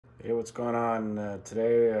Hey, what's going on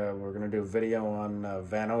today? We're going to do a video on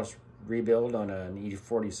VANOS rebuild on an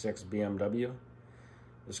E46 BMW.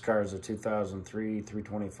 This car is a 2003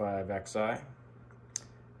 325xi.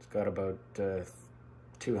 It's got about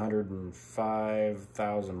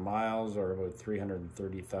 205,000 miles, or about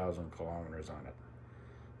 330,000 kilometers on it.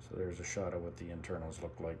 So there's a shot of what the internals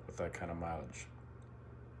look like with that kind of mileage.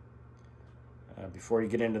 Before you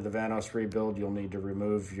get into the VANOS rebuild, you'll need to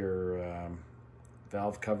remove your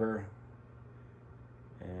valve cover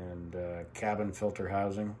and cabin filter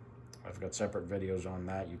housing. I've got separate videos on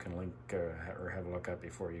that you can link or have a look at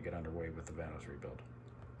before you get underway with the VANOS rebuild.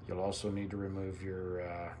 You'll also need to remove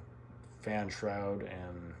your fan shroud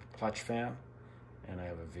and clutch fan, and I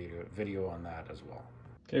have a video on that as well.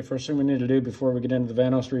 Okay, first thing we need to do before we get into the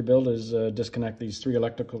VANOS rebuild is disconnect these three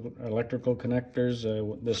electrical connectors.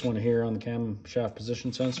 This one here on the camshaft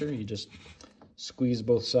position sensor, you just squeeze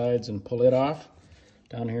both sides and pull it off.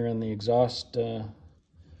 Down here in the exhaust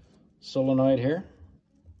solenoid here,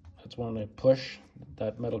 that's one to push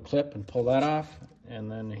that metal clip and pull that off.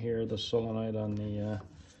 And then here the solenoid on the,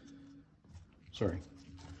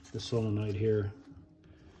 the solenoid here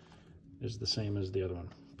is the same as the other one.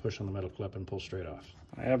 Push on the metal clip and pull straight off.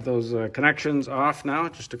 I have those connections off now,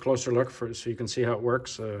 just a closer look so you can see how it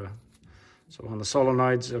works. So on the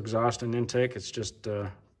solenoids, exhaust and intake, it's just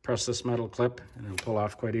press this metal clip and it'll pull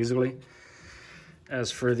off quite easily. As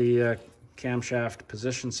for the camshaft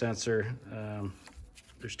position sensor,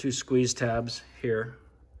 there's two squeeze tabs here.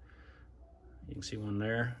 You can see one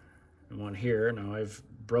there and one here. Now I've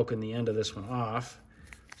broken the end of this one off.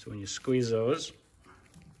 So when you squeeze those,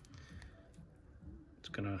 it's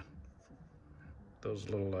those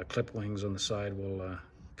little clip wings on the side will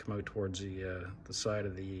come out towards the side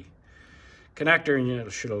of the connector, and it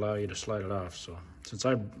should allow you to slide it off. So since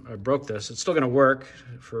I broke this, it's still going to work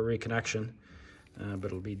for a reconnection. But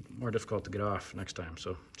it'll be more difficult to get off next time.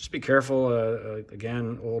 So just be careful.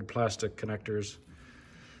 Again, old plastic connectors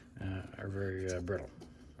are very brittle.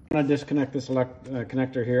 I'm going to disconnect this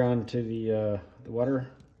connector here onto the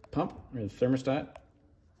water pump, or the thermostat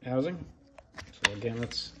housing. So again,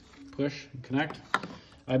 let's push and connect.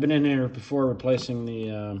 I've been in here before replacing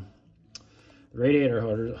the radiator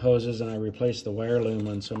hoses, and I replaced the wire loom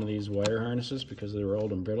on some of these wire harnesses because they were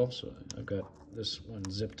old and brittle. So I've got this one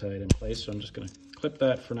zip tied in place, so I'm just going to clip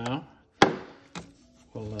that for now.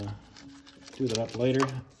 We'll do that up later,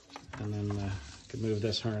 and then can move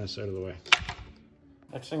this harness out of the way.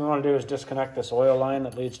 Next thing we want to do is disconnect this oil line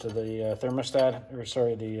that leads to the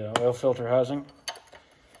the oil filter housing.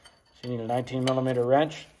 So you need a 19mm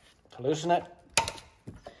wrench to loosen it. I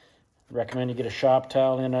recommend you get a shop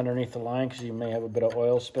towel in underneath the line because you may have a bit of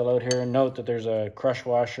oil spill out here. And note that there's a crush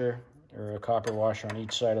washer or a copper washer on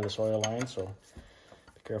each side of this oil line, so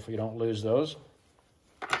be careful you don't lose those.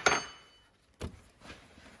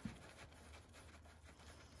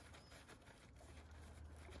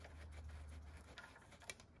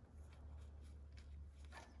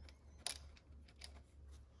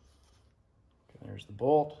 There's the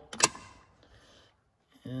bolt.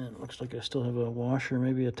 And it looks like I still have a washer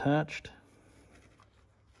maybe attached.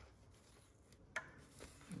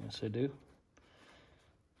 Yes, I do.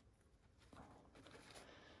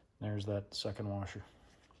 There's that second washer.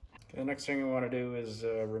 Okay, the next thing we want to do is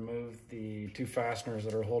remove the two fasteners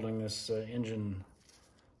that are holding this engine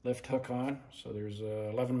lift hook on. So there's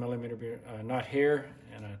a 11mm nut here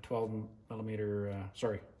and a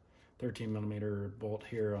 13mm bolt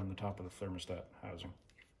here on the top of the thermostat housing.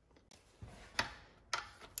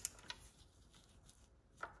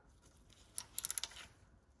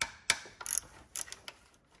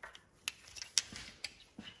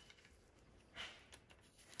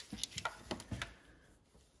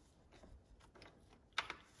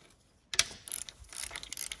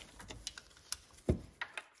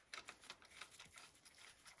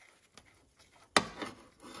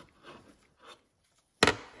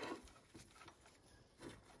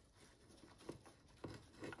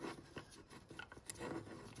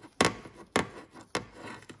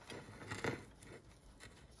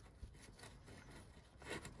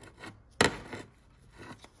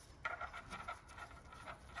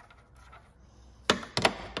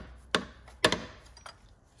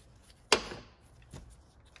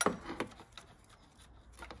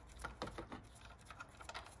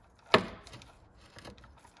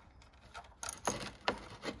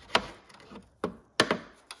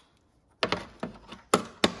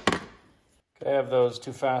 I have those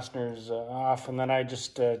two fasteners off, and then I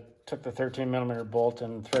just took the 13mm bolt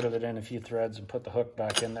and threaded it in a few threads and put the hook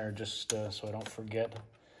back in there just so I don't forget.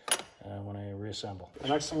 when I reassemble. The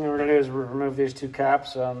next thing we're going to do is remove these two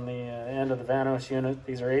caps on the end of the VANOS unit.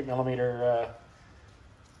 These are 8mm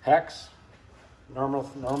hex, normal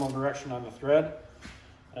direction on the thread.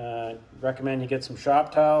 Recommend you get some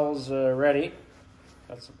shop towels ready.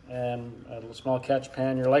 And a small catch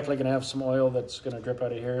pan. You're likely going to have some oil that's going to drip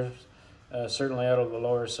out of here, certainly out of the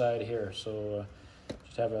lower side here. So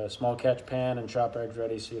just have a small catch pan and shop rags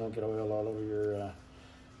ready so you don't get oil all over your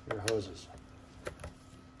hoses.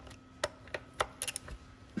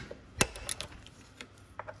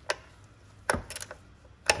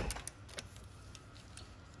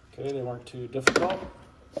 Okay, they weren't too difficult.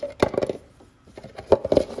 I'm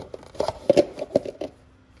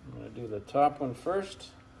going to do the top one first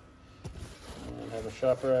and have a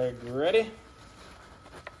shop rag ready.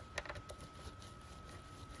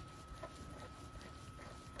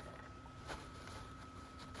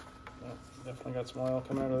 Oh, definitely got some oil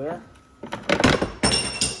coming out of there.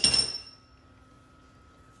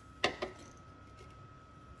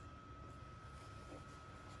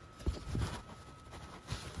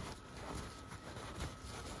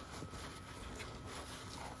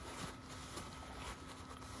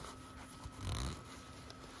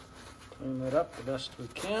 Clean that up the best we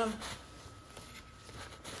can.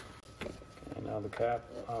 Okay, now the cap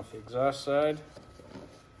off the exhaust side.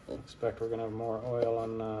 Expect we're going to have more oil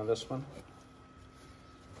on this one.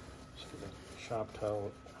 Just get the shop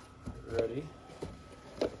towel ready,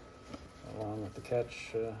 along with the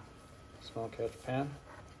catch, small catch pan.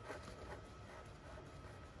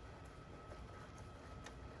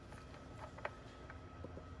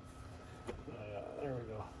 There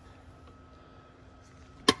we go.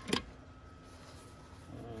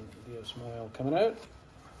 And we have some oil coming out.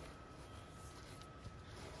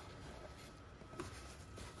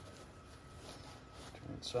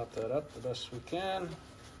 Try and sop that up the best we can.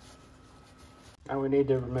 Now we need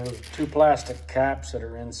to remove two plastic caps that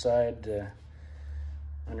are inside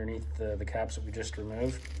underneath the caps that we just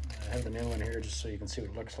removed. I have the new one here just so you can see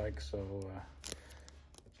what it looks like. So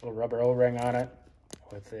a little rubber O-ring on it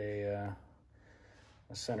with a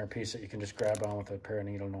center piece that you can just grab on with a pair of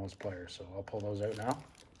needle nose pliers. So I'll pull those out now.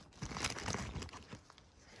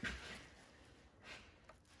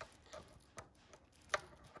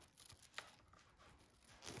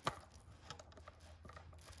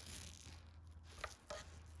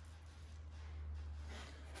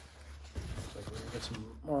 Looks like we're gonna get some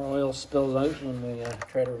more oil spills out when we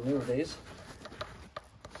try to remove these.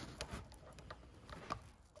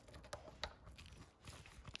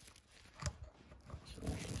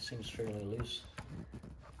 Seems fairly loose.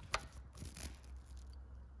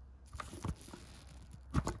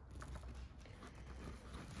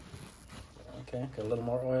 Okay, got a little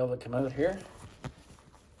more oil that come out here.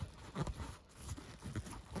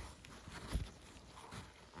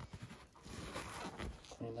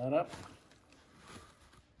 Clean that up.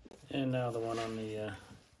 And now the one on the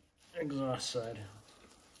exhaust side.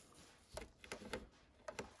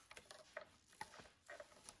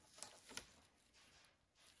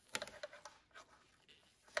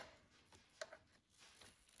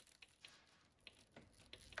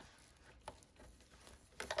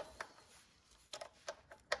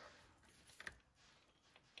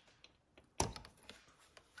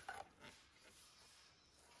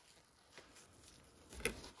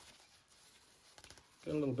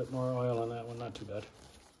 Got a little bit more oil on that one, not too bad.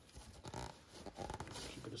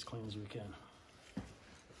 Keep it as clean as we can.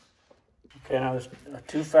 Okay, now there's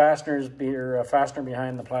two fasteners, a fastener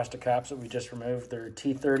behind the plastic caps that we just removed. They're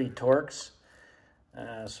T30 Torx.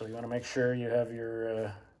 So you want to make sure you have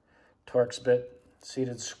your Torx bit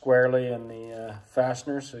seated squarely in the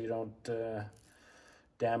fastener so you don't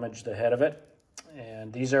damage the head of it.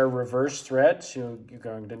 And these are reverse threads. You're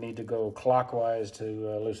going to need to go clockwise to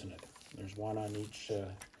loosen it. There's one on each end.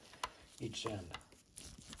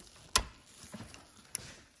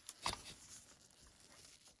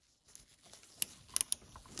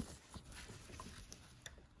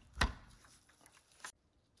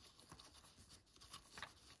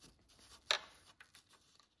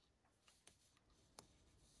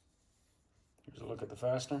 Here's a look at the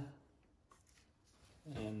fastener.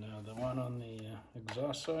 And the one on the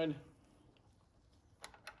exhaust side.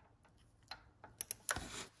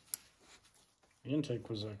 The intake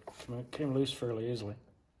was came loose fairly easily.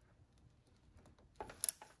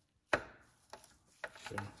 Okay,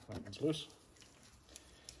 that one's loose.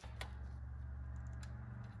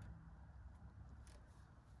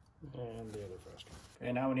 And the other fastener.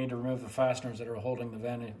 Okay, now we need to remove the fasteners that are holding the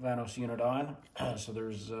VANOS unit on. So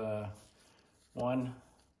there's 1,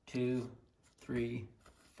 2, 3,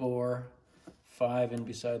 4, 5 in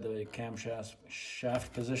beside the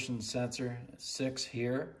camshaft position sensor, 6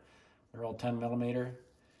 here. They're all 10 millimeter.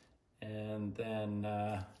 And then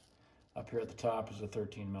up here at the top is a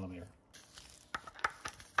 13 millimeter.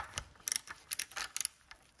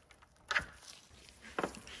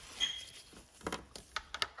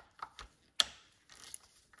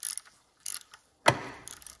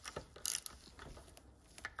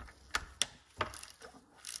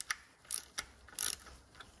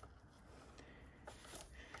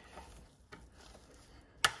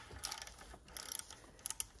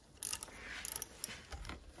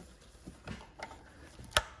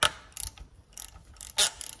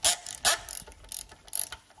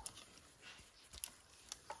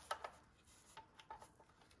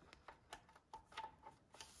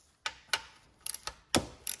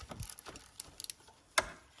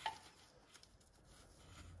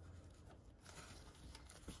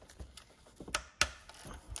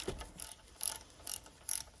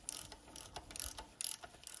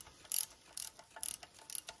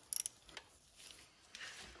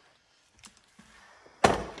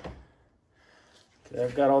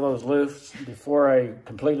 I've got all those loose. Before I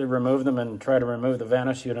completely remove them and try to remove the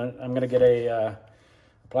VANOS unit, I'm going to get a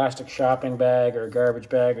plastic shopping bag or a garbage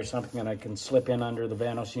bag or something that I can slip in under the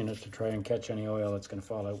VANOS unit to try and catch any oil that's going to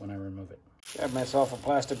fall out when I remove it. Got myself a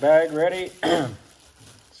plastic bag ready, some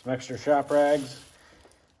extra shop rags,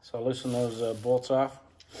 so I'll loosen those bolts off.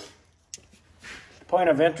 Point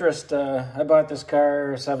of interest, I bought this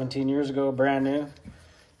car 17 years ago, brand new.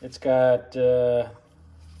 It's got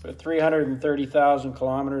 330,000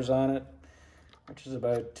 kilometers on it, which is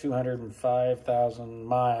about 205,000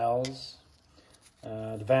 miles.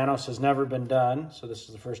 The VANOS has never been done, so this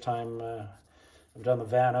is the first time I've done the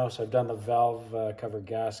VANOS. I've done the valve cover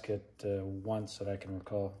gasket once that I can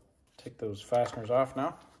recall. Take those fasteners off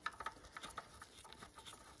now.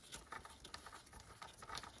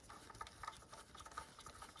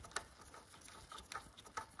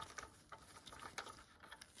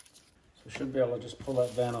 Should be able to just pull that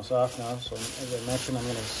VANOS off now. So as I mentioned, I'm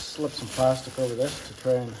going to slip some plastic over this to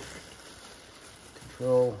try and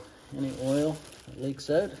control any oil that leaks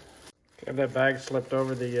out. Okay, I have that bag slipped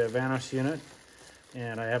over the VANOS unit,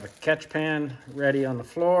 and I have a catch pan ready on the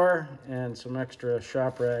floor and some extra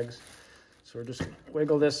shop rags. So we're just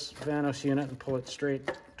wiggle this VANOS unit and pull it straight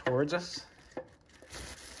towards us.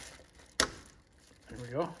 There we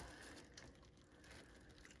go.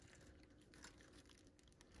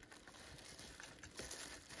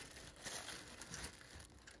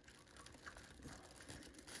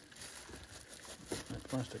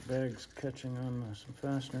 Plastic bags catching on some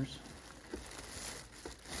fasteners.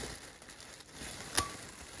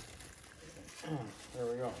 There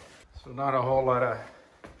we go. So not a whole lot of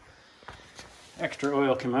extra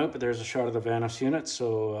oil came out, but there's a shot of the VANOS unit,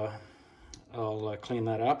 so I'll clean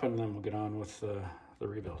that up and then we'll get on with the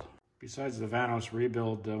rebuild. Besides the VANOS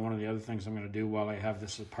rebuild, one of the other things I'm going to do while I have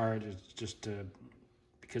this apart is just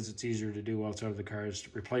because it's easier to do while it's out of the car, is to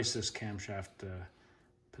replace this camshaft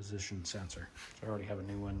position sensor. So I already have a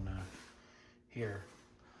new one here,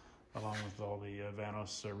 along with all the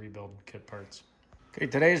VANOS rebuild kit parts. Okay,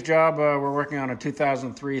 today's job, we're working on a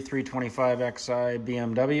 2003 325xi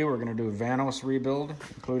BMW. We're going to do a VANOS rebuild,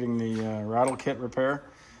 including the rattle kit repair.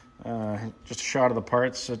 Just a shot of the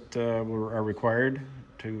parts that are required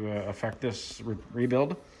to affect this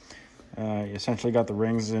rebuild. You essentially got the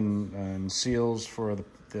rings and seals for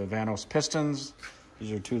the VANOS pistons.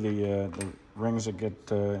 These are two of the rings that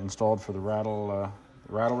get installed for the rattle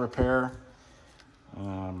repair.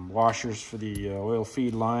 Washers for the oil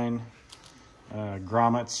feed line.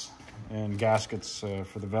 Grommets and gaskets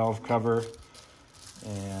for the valve cover.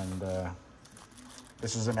 And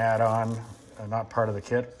this is an add-on, not part of the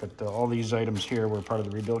kit, but all these items here were part of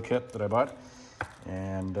the rebuild kit that I bought.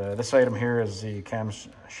 And this item here is the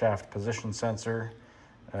camshaft position sensor.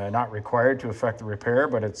 Not required to affect the repair,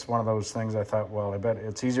 but it's one of those things I thought, well, I bet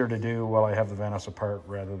it's easier to do while I have the VANOS apart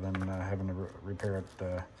rather than having to repair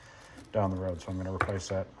it down the road. So I'm going to replace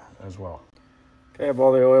that as well. Okay, I have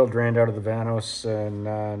all the oil drained out of the VANOS, and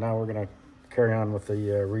now we're going to carry on with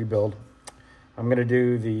the rebuild. I'm going to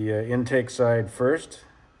do the intake side first,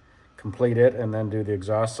 complete it, and then do the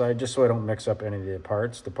exhaust side, just so I don't mix up any of the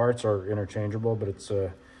parts. The parts are interchangeable, but it's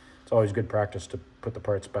always good practice to put the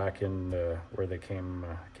parts back in where they came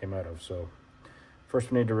out of. So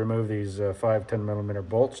first we need to remove these 5 10mm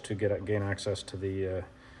bolts to gain access to the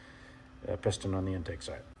piston on the intake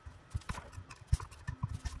side.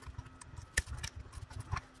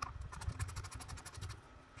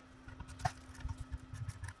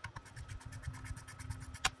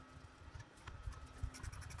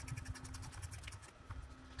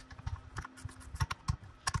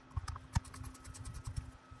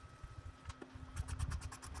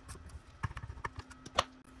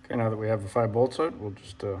 we have the 5 bolts out, we'll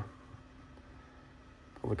just pull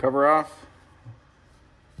the cover off.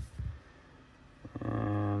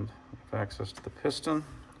 And have access to the piston.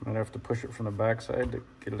 Might have to push it from the back side to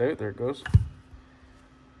get it out. There it goes.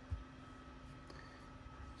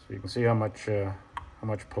 So you can see how much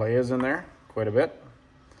play is in there, quite a bit.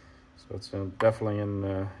 So it's definitely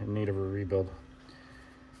in need of a rebuild.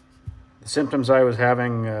 The symptoms I was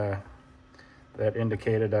having that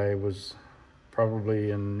indicated I was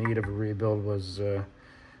probably in need of a rebuild was I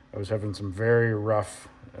was having some very rough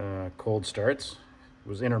cold starts. It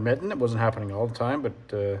was intermittent. It wasn't happening all the time, but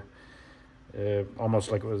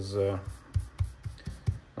almost like it was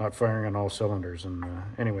not firing on all cylinders. And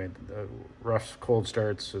anyway, rough cold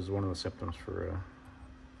starts is one of the symptoms for,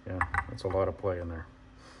 yeah, that's a lot of play in there.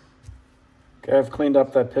 Okay, I've cleaned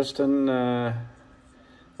up that piston a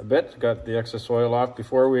bit, got the excess oil off.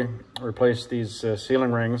 Before we replace these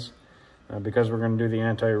sealing rings, because we're going to do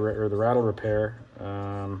the the rattle repair,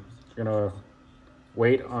 we're going to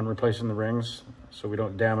wait on replacing the rings so we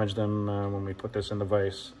don't damage them when we put this in the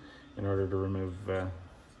vise, in order to remove the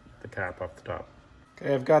cap off the top.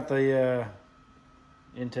 Okay, I've got the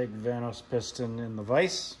intake VANOS piston in the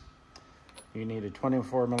vise. You need a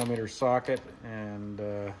 24mm socket and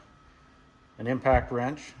an impact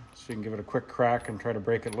wrench, so you can give it a quick crack and try to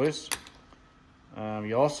break it loose.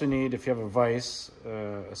 You also need, if you have a vise,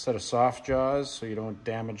 a set of soft jaws so you don't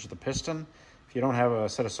damage the piston. If you don't have a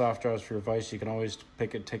set of soft jaws for your vise, you can always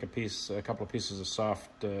take a couple of pieces of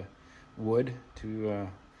soft wood to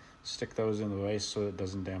stick those in the vise so it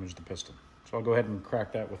doesn't damage the piston. So I'll go ahead and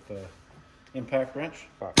crack that with the impact wrench.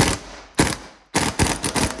 Okay,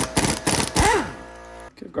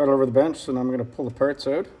 I've got it over the bench, so now I'm going to pull the parts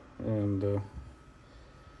out and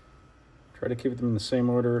try to keep them in the same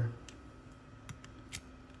order.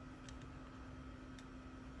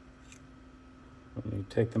 When you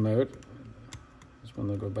take them out, is when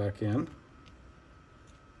they'll go back in.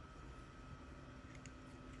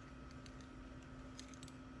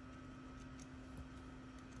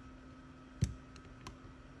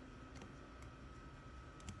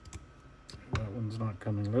 That one's not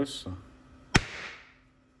coming loose, so there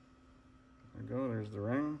we go. There's the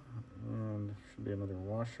ring, and there should be another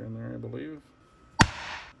washer in there, I believe.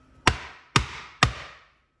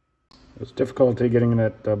 It's difficulty getting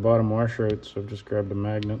that bottom washer out, so I've just grabbed a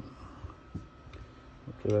magnet.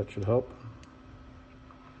 Hopefully that should help.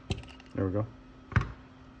 There we go.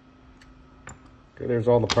 Okay, there's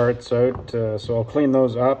all the parts out, so I'll clean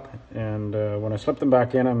those up, and when I slip them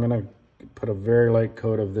back in, I'm going to put a very light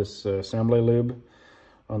coat of this assembly lube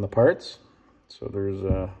on the parts, so there's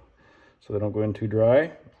so they don't go in too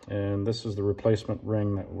dry. And this is the replacement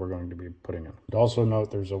ring that we're going to be putting in. But also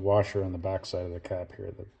note there's a washer on the back side of the cap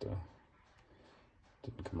here that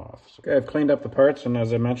didn't come off. So, okay, I've cleaned up the parts, and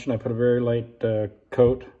as I mentioned, I put a very light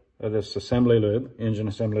coat of this assembly lube, engine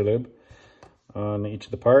assembly lube, on each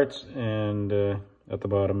of the parts and at the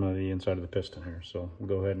bottom of the inside of the piston here. So we'll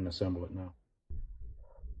go ahead and assemble it now.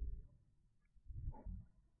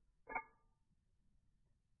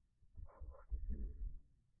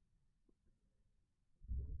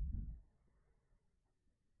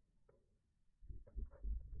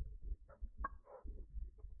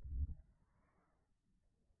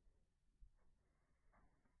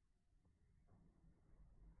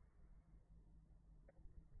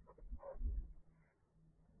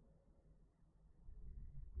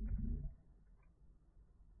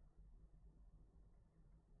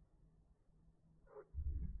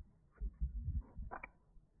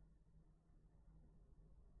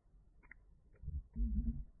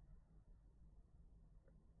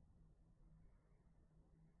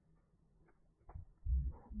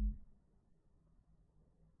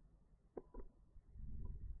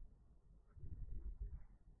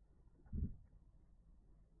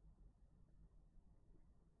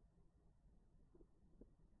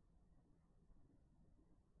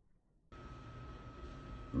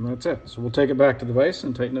 And that's it. So we'll take it back to the vise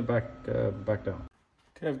and tighten it back down.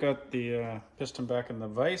 Okay, I've got the piston back in the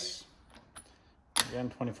vise.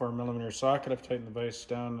 Again, 24mm socket. I've tightened the vise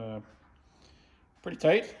down pretty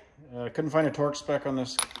tight. Couldn't find a torque spec on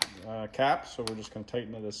this cap, so we're just going to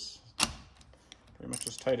tighten it as pretty much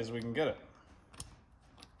as tight as we can get it.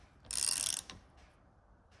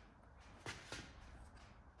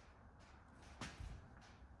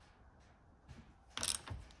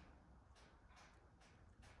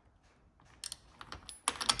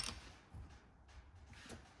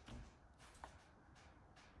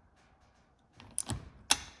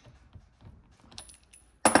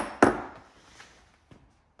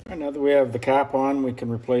 And now that we have the cap on, we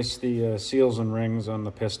can replace the seals and rings on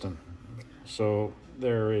the piston. So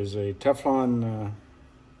there is a Teflon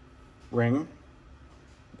ring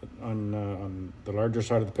on the larger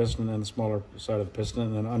side of the piston and the smaller side of the piston,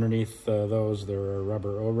 and then underneath those there are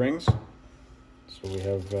rubber O-rings. So we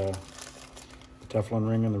have the Teflon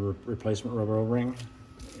ring and the replacement rubber O-ring,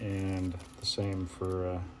 and the same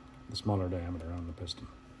for the smaller diameter on the piston.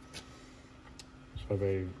 So I have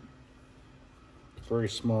a very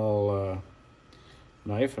small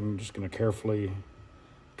knife. I'm just going to carefully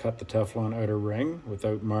cut the Teflon outer ring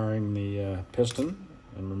without marring the piston,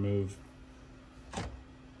 and remove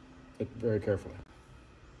it very carefully.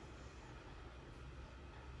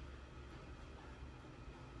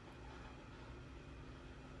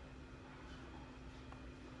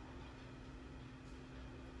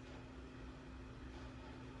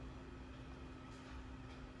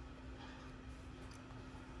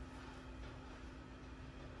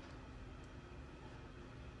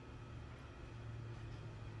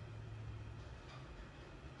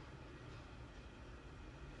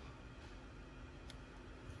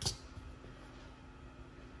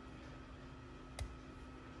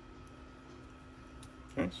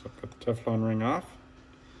 Okay, so I've got the Teflon ring off.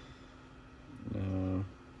 Now,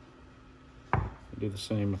 I do the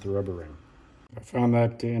same with the rubber ring. I found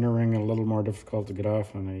that inner ring a little more difficult to get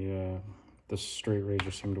off, and this straight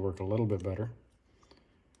razor seemed to work a little bit better.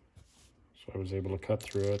 So I was able to cut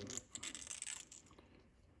through it.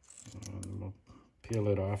 And we'll peel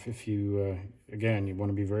it off. If you, again, you want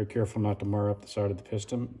to be very careful not to mar up the side of the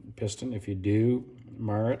piston. If you do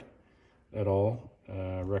mar it at all,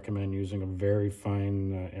 recommend using a very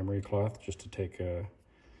fine emery cloth just to take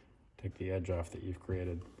the edge off that you've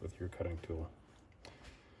created with your cutting tool.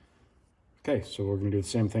 Okay, so we're going to do the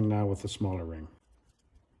same thing now with the smaller ring.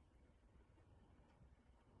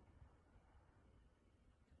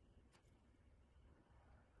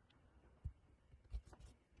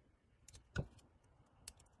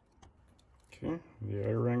 Okay, the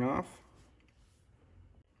outer ring off.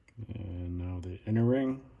 And now the inner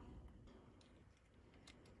ring.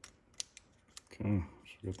 Okay,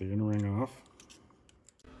 so we got the inner ring off.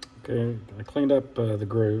 Okay, I cleaned up the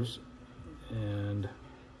grooves, and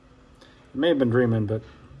I may have been dreaming, but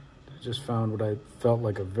I just found what I felt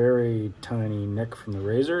like a very tiny nick from the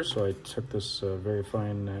razor, so I took this very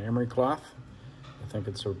fine emery cloth. I think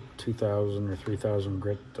it's a 2000 or 3000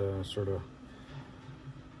 grit sort of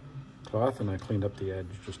cloth, and I cleaned up the edge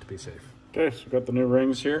just to be safe. Okay, so we've got the new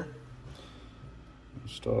rings here.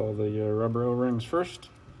 Install the rubber O-rings first.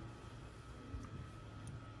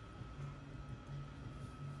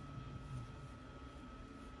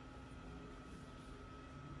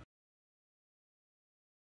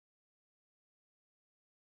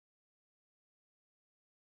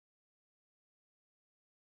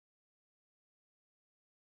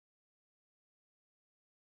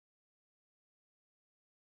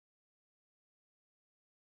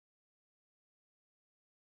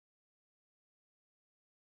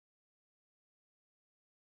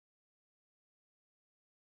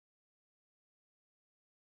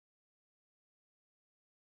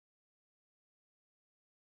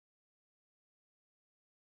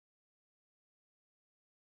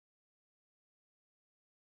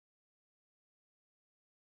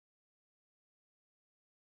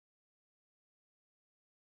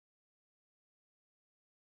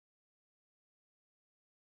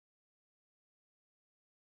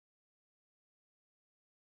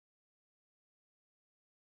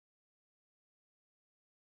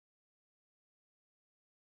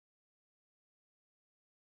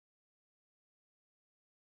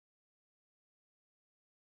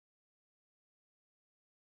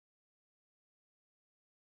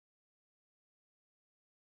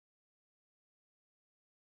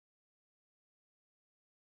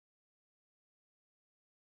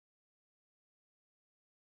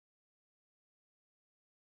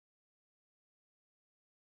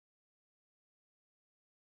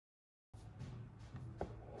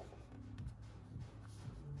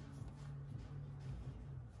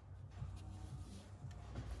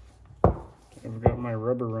 I've got my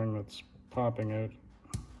rubber ring that's popping out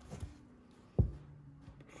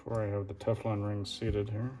before I have the Teflon ring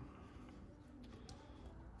seated here.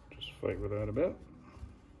 Just fight with that a bit.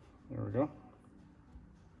 There we go.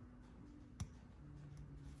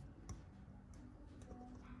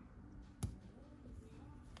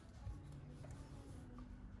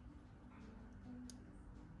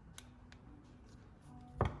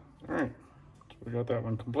 All right, so we got that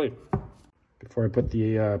one complete. Before I put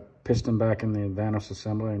the piston back in the VANOS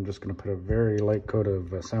assembly, I'm just going to put a very light coat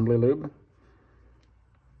of assembly lube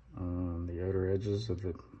on the outer edges of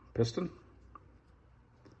the piston.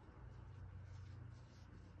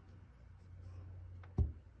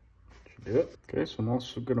 do it. Okay, so I'm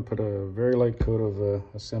also going to put a very light coat of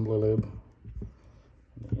assembly lube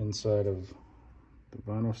on the inside of the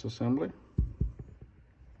VANOS assembly.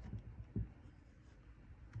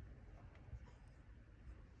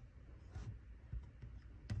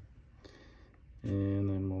 And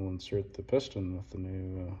then we'll insert the piston with the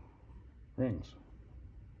new rings.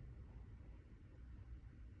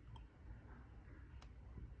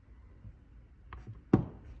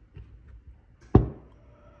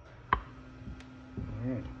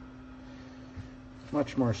 Alright.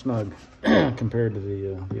 Much more snug compared to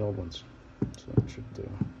the old ones. So it should do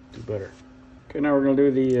better. Okay, now we're going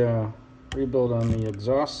to do the rebuild on the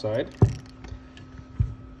exhaust side.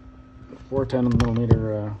 4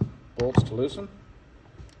 10mm bolts to loosen.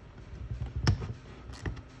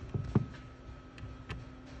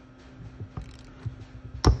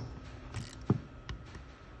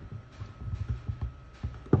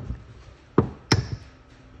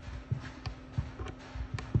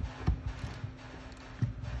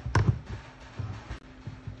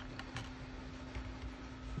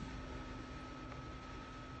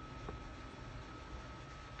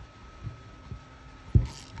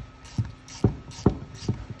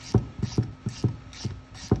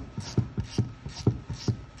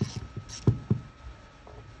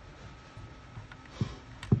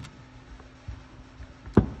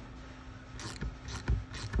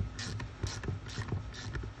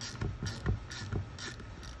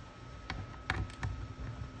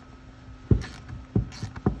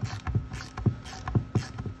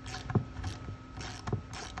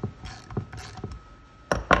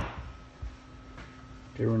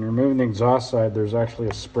 Okay, when you're moving the exhaust side, there's actually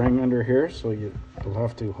a spring under here, so you'll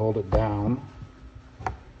have to hold it down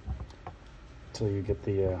until you get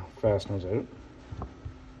the fasteners out.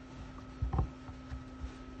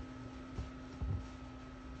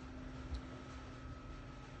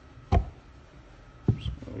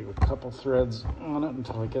 Just gonna leave a couple threads on it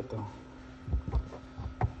until I get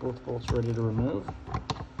both bolts ready to remove.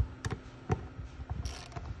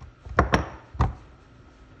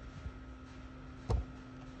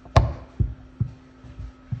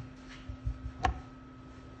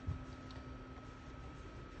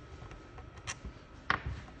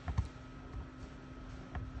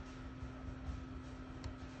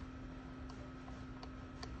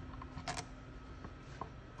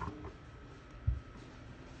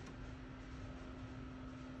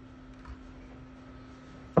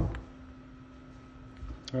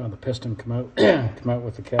 Oh, the piston come out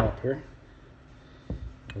with the cap here,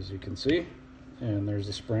 as you can see, and there's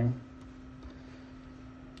the spring.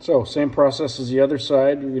 So same process as the other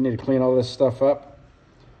side. We need to clean all this stuff up,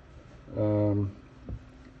 remove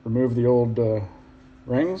the old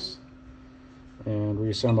rings, and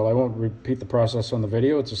reassemble. I won't repeat the process on the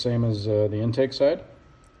video. It's the same as the intake side.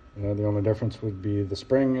 The only difference would be the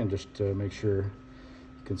spring, and just make sure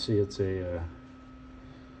you can see it's a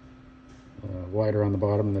wider on the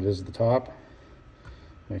bottom than it is at the top.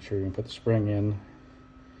 Make sure you can put the spring in.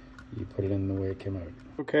 You put it in the way it came out.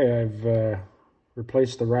 Okay, I've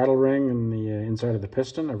replaced the rattle ring in the inside of the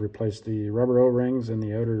piston. I've replaced the rubber O-rings and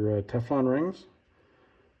the outer Teflon rings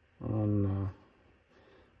on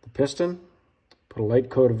the piston. Put a light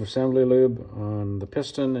coat of assembly lube on the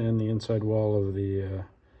piston and the inside wall of the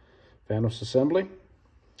VANOS assembly.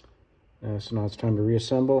 So now it's time to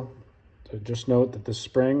reassemble. So just note that the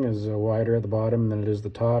spring is wider at the bottom than it is the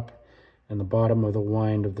top, and the bottom of the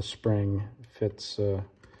wind of the spring fits on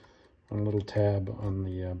a little tab on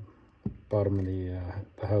the bottom of the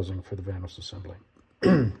housing for the VANOS assembly.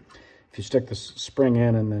 If you stick the spring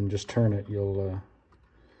in and then just turn it, you'll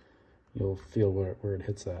feel where it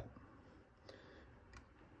hits that.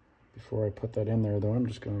 Before I put that in there, though, I'm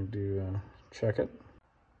just going to check it.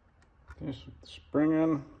 Okay, so the spring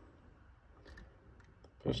in.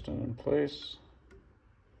 Piston in place.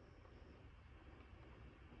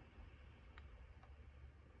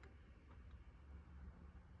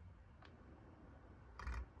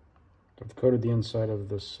 I've coated the inside of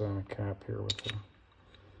this cap here with a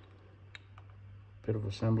bit of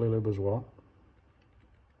assembly lube as well.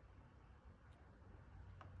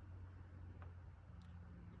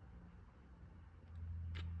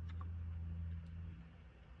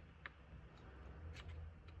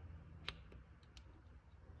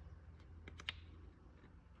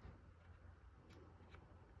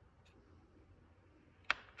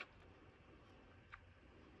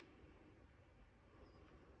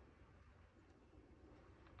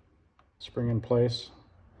 Spring in place.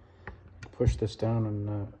 Push this down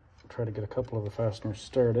and try to get a couple of the fasteners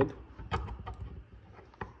started.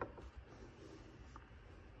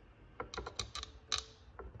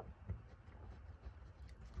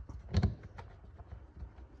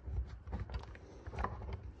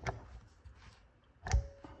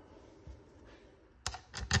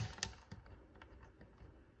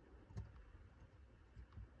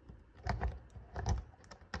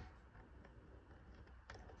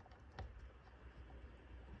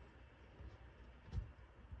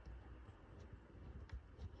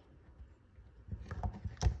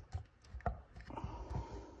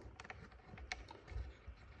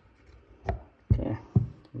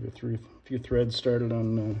 few threads started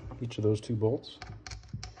on each of those two bolts.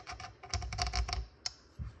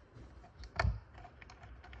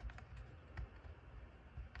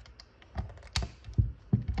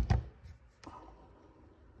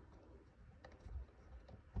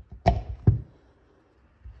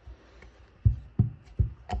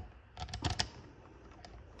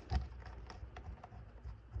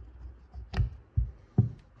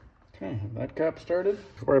 Okay, that cap started.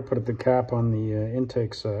 Before I put the cap on the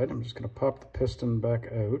intake side, I'm just going to pop the piston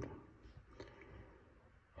back out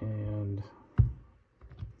and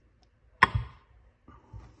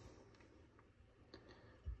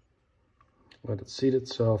let it seat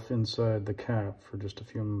itself inside the cap for just a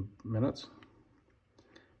few minutes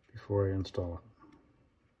before I install it.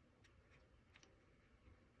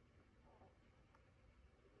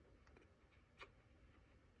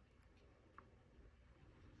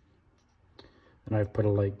 And I've put a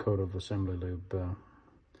light coat of assembly lube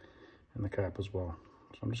in the cap as well.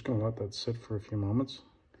 So I'm just going to let that sit for a few moments.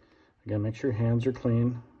 Again, make sure your hands are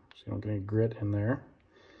clean so you don't get any grit in there.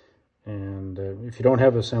 And if you don't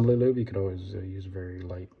have assembly lube, you could always use a very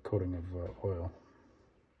light coating of oil.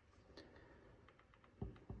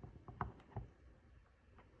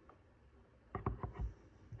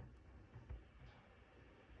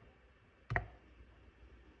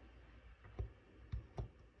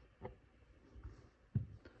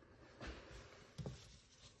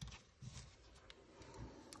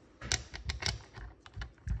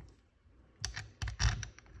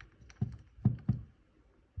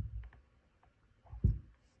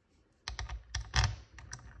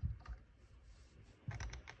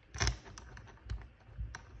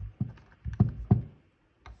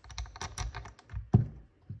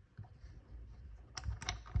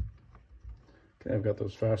 Okay, I've got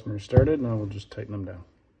those fasteners started. Now we'll just tighten them down.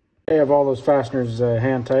 Okay, I have all those fasteners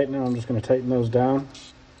hand tight. Now I'm just going to tighten those down.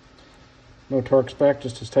 No torque spec,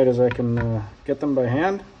 just as tight as I can get them by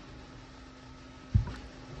hand.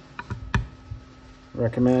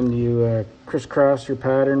 Recommend you crisscross your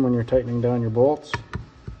pattern when you're tightening down your bolts.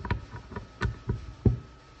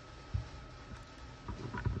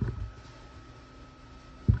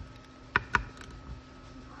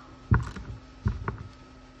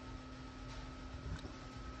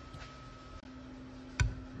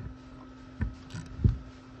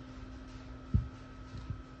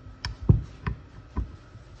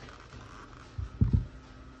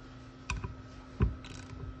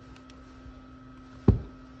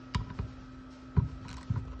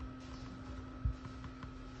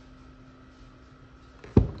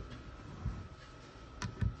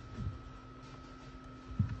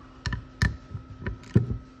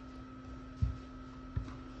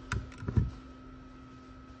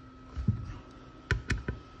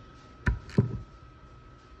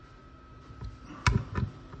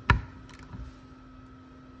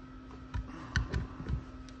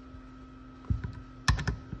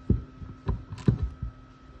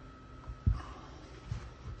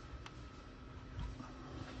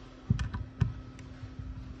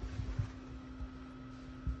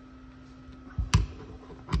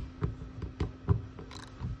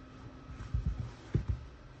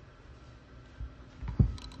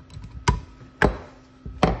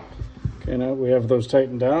 Okay, now we have those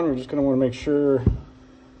tightened down. We're just going to want to make sure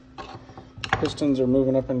pistons are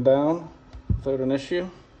moving up and down without an issue.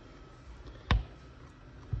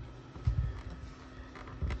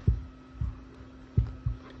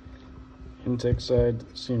 Intake side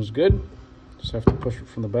seems good. Just have to push it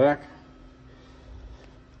from the back.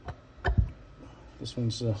 This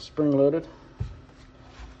one's spring loaded.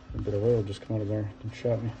 A bit of oil just come out of there. Don't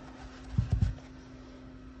shot me.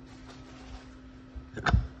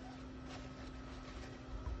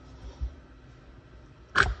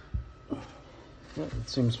 Yeah, it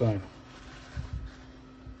seems fine.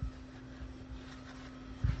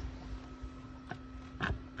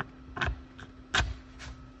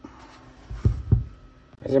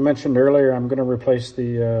 As I mentioned earlier, I'm going to replace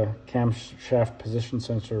the camshaft position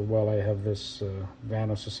sensor while I have this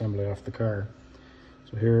VANOS assembly off the car.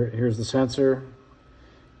 So here's the sensor.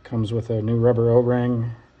 Comes with a new rubber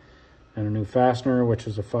O-ring and a new fastener, which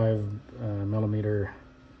is a 5mm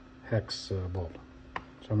hex bolt.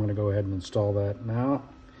 So I'm going to go ahead and install that now.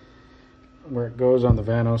 Where it goes on the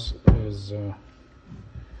VANOS is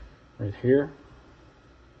right here,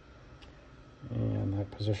 and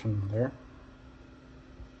that position there.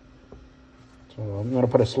 So I'm going to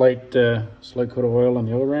put a slight coat of oil on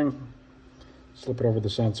the O-ring, slip it over the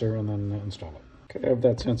sensor, and then install it. Okay, I have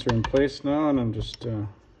that sensor in place now, and I'm just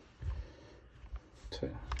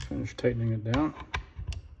finish tightening it down.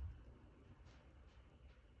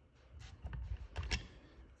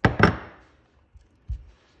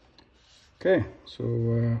 Okay, so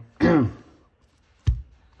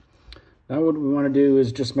now what we want to do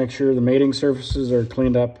is just make sure the mating surfaces are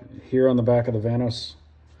cleaned up here on the back of the VANOS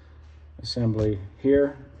assembly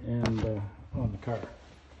here and on the car.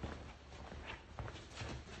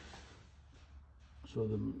 So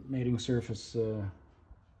the mating surface there.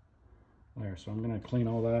 So I'm going to clean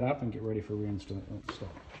all that up and get ready for reinstall.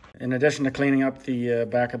 In addition to cleaning up the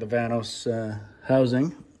back of the VANOS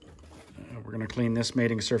housing, we're going to clean this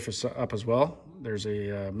mating surface up as well. There's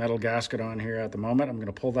a metal gasket on here at the moment. I'm going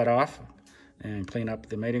to pull that off and clean up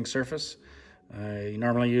the mating surface. You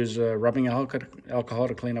normally use rubbing alcohol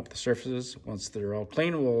to clean up the surfaces. Once they're all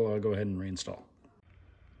clean, we'll go ahead and reinstall.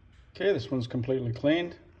 Okay, this one's completely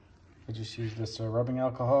cleaned. I just use this rubbing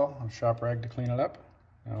alcohol and shop rag to clean it up.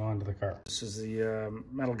 Now onto the car. This is the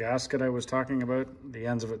metal gasket I was talking about. The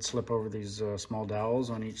ends of it slip over these small dowels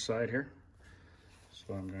on each side here.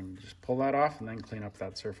 So I'm going to just pull that off and then clean up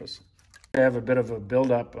that surface. I have a bit of a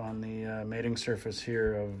buildup on the mating surface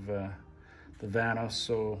here of the VANOS,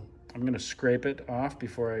 so I'm going to scrape it off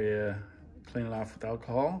before I clean it off with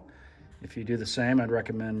alcohol. If you do the same, I'd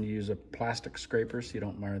recommend you use a plastic scraper so you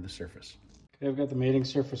don't mar the surface. Okay, I've got the mating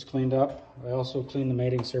surface cleaned up. I also cleaned the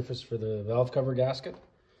mating surface for the valve cover gasket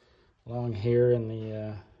along here and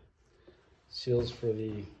the seals for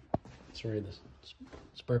the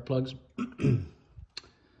spark plugs.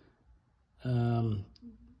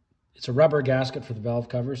 It's a rubber gasket for the valve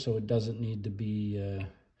cover, so it doesn't need to be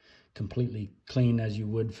completely clean as you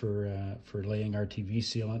would for laying RTV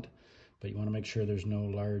sealant, but you want to make sure there's no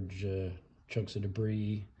large chunks of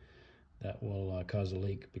debris that will cause a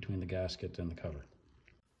leak between the gasket and the cover.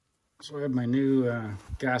 So I have my new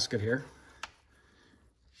gasket here.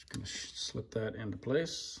 Just going to slip that into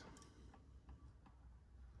place.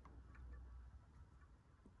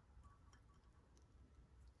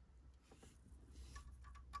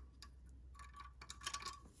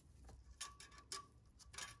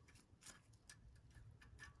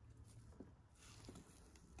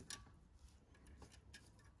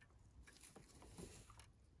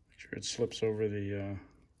 Make sure it slips over the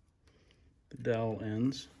dowel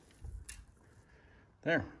ends.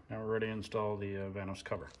 There, now we're ready to install the VANOS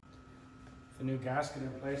cover. The new gasket in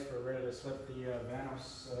place, we're ready to slip the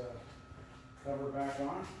VANOS cover back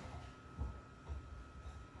on.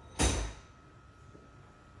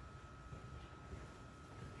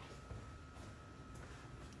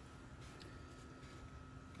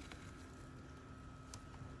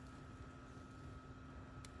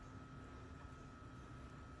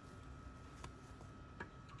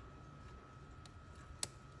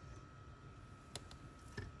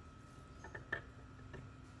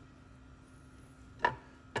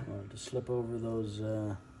 To slip over those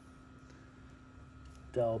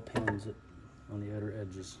dowel pins on the outer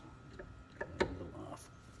edges. A little off.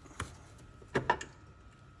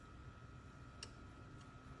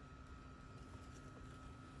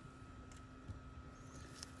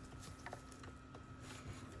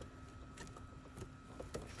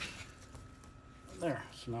 There,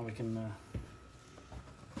 so now we can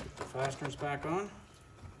put the fasteners back on,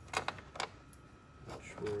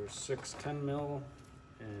 which were 6 10mm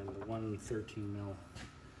and the 1 13mm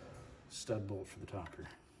stud bolt for the topper.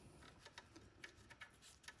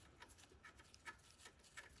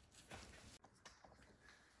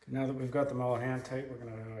 Okay, now that we've got them all hand tight, we're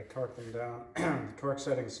going to torque them down. The torque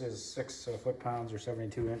settings is 6 foot-pounds or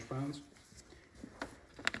 72 inch-pounds.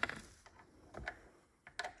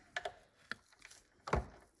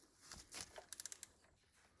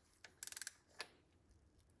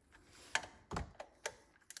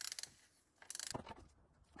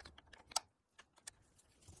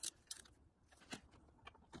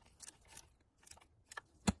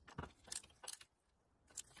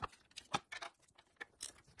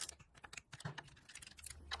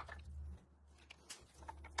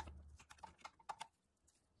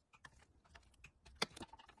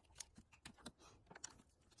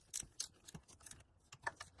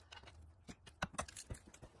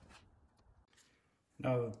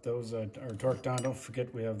 Now that those are torqued down, don't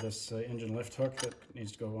forget we have this engine lift hook that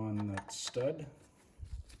needs to go on that stud.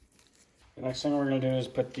 The next thing we're going to do is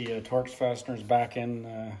put the Torx fasteners back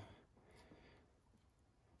in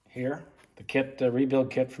here. The kit, the rebuild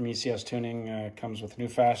kit from ECS Tuning comes with new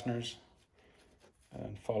fasteners,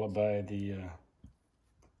 followed by the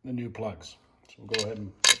new plugs. So we'll go ahead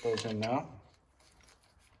and put those in now.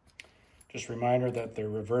 Just a reminder that they're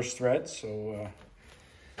reverse threads, so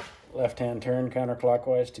left-hand turn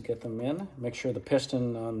counterclockwise to get them in. Make sure the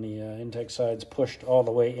piston on the intake side's pushed all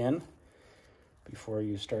the way in before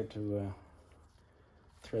you start to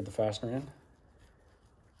thread the fastener in.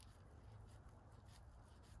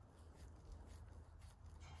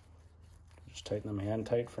 Just tighten them hand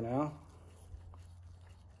tight for now.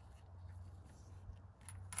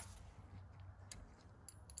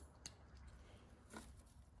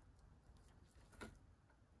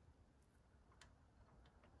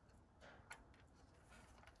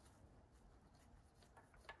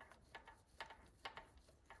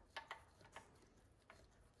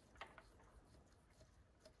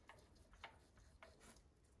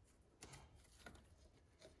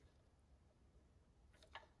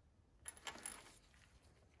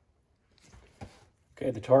 Okay,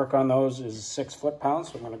 the torque on those is 6 foot-pounds,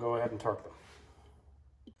 so I'm going to go ahead and torque them.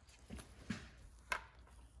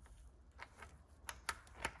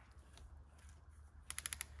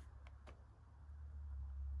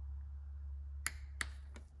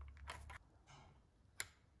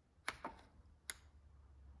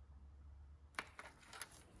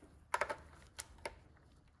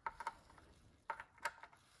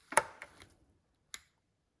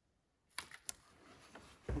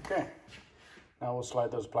 Okay, now we'll slide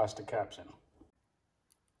those plastic caps in.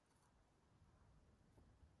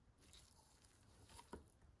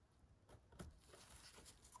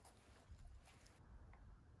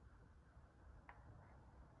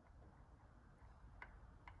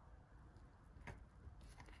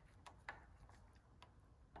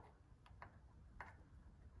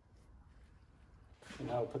 And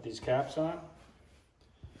now we'll put these caps on.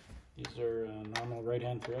 These are normal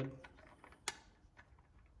right-hand thread.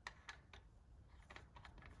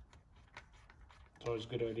 It's always a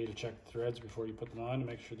good idea to check the threads before you put them on to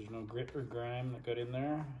make sure there's no grit or grime that got in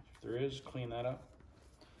there. If there is, clean that up.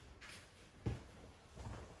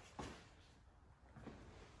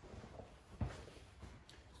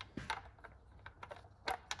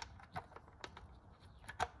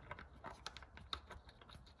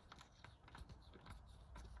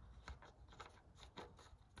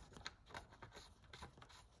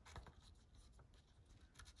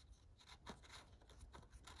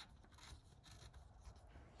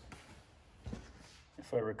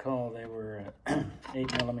 If I recall, they were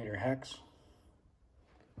 8mm hex.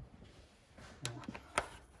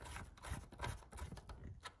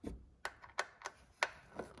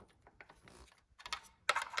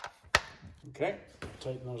 Okay,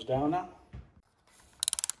 tighten those down now.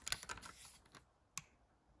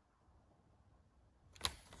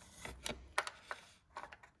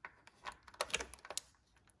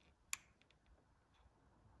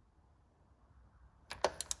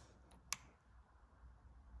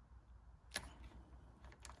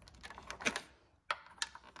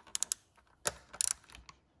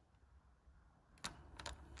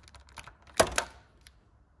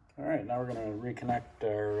 All right, now we're going to reconnect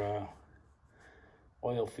our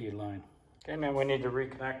oil feed line. Okay, now we need to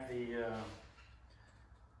reconnect the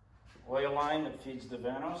oil line that feeds the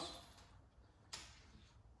VANOS.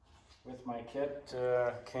 With my kit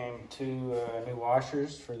came 2 new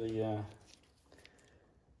washers for the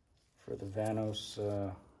VANOS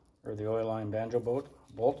or the oil line banjo bolt.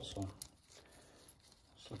 So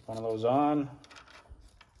slip one of those on.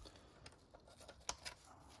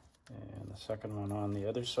 And the second one on the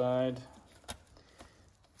other side,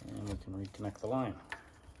 and we can reconnect the line.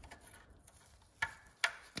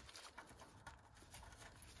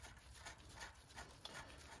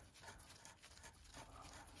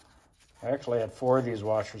 I actually had 4 of these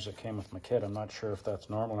washers that came with my kit. I'm not sure if that's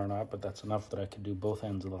normal or not, but that's enough that I could do both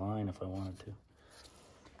ends of the line if I wanted to.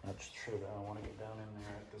 Not sure that I want to get down in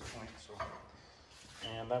there at this point. So,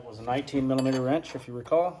 and that was a 19mm wrench, if you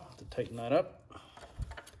recall, to tighten that up.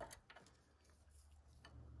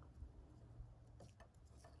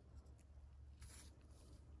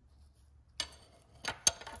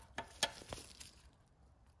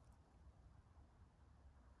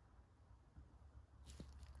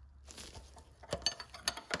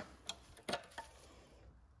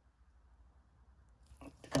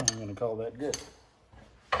 I'm going to call that good.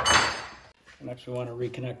 Next we want to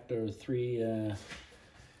reconnect our 3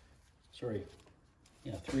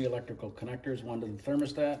 electrical connectors, one to the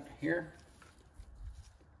thermostat here.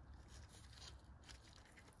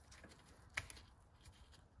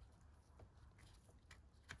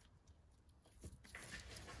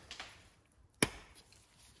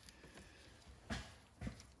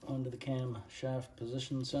 Onto the cam shaft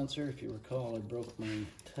position sensor. If you recall, I broke my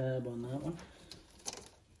tab on that one.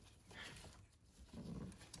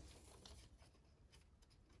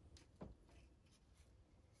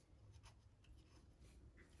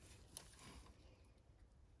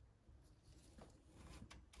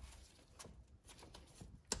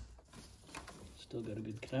 Still got a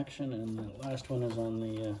good connection, and the last one is on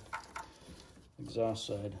the exhaust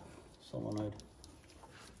side solenoid.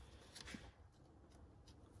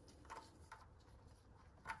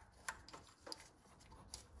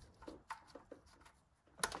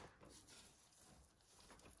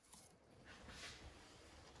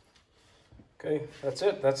 Okay, that's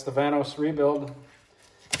it. That's the VANOS rebuild.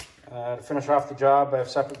 To finish off the job, I have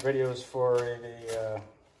separate videos for the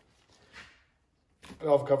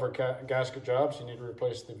valve cover gasket jobs. You need to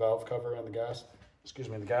replace the valve cover and the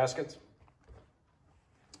the gaskets,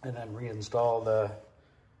 and then reinstall the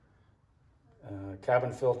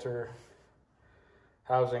cabin filter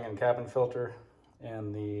housing and cabin filter,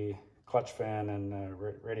 and the clutch fan and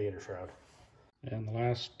radiator shroud. And the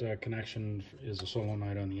last connection is a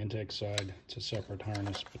solenoid on the intake side. It's a separate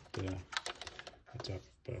harness, but it's up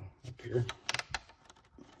here.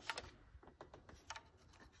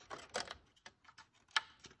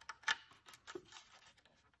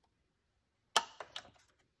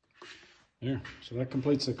 There, so that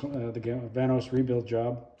completes the VANOS rebuild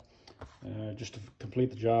job. Just to complete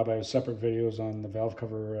the job, I have separate videos on the valve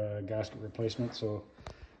cover gasket replacement. So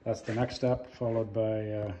that's the next step, followed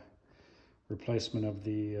by replacement of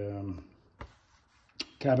the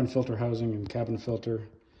cabin filter housing and cabin filter,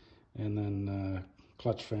 and then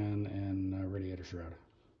clutch fan and radiator shroud.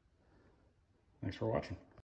 Thanks for watching.